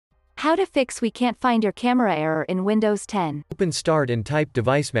How to fix we can't find your camera error in Windows 10. Open Start and type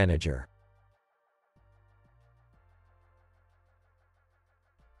Device Manager.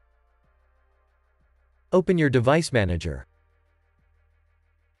 Open your Device Manager.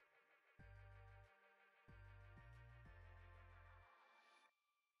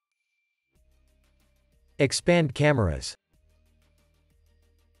 Expand Cameras.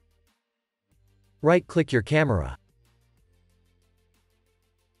 Right-click your camera.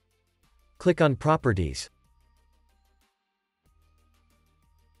 Click on Properties.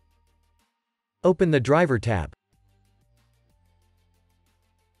 Open the Driver tab.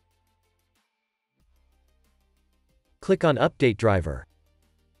 Click on Update Driver.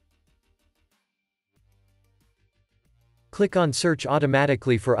 Click on Search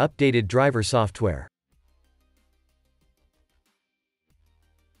automatically for updated driver software.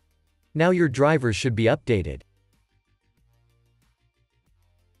 Now your drivers should be updated.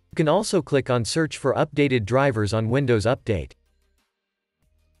 You can also click on Search for updated drivers on Windows Update.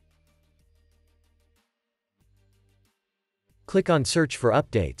 Click on Search for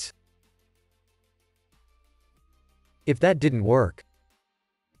updates. If that didn't work,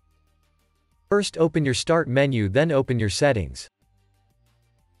 first open your Start menu, then open your Settings.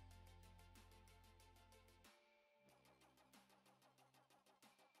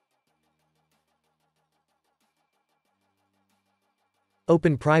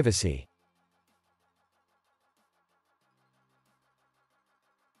 Open Privacy.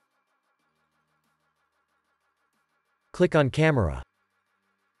 Click on Camera.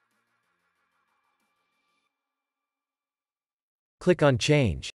 Click on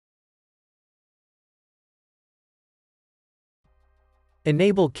Change.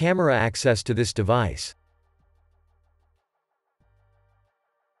 Enable camera access to this device.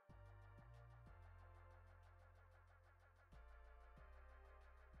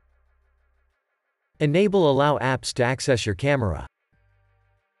 Enable Allow apps to access your camera.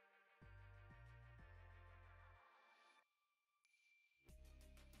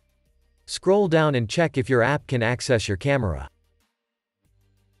 Scroll down and check if your app can access your camera.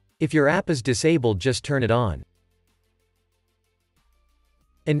 If your app is disabled, just turn it on.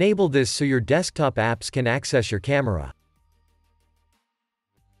 Enable this so your desktop apps can access your camera.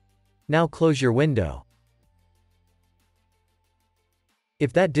 Now close your window.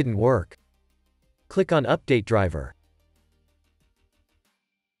 If that didn't work, click on Update Driver.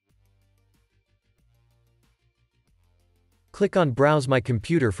 Click on Browse My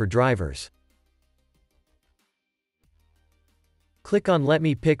Computer for drivers. Click on Let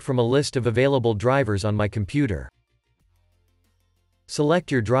me pick from a list of available drivers on my computer.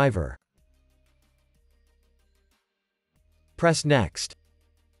 Select your driver. Press Next.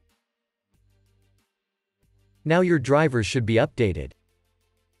 Now your drivers should be updated.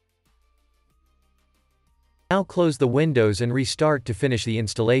 Now close the windows and restart to finish the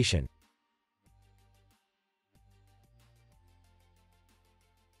installation.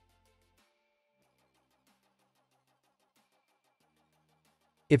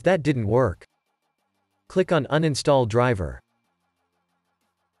 If that didn't work, click on Uninstall Driver.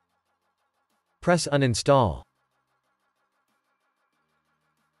 Press Uninstall.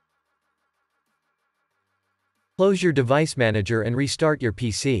 Close your Device Manager and restart your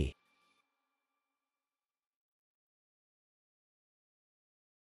PC.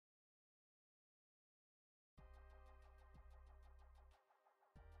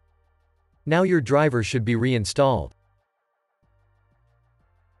 Now your driver should be reinstalled.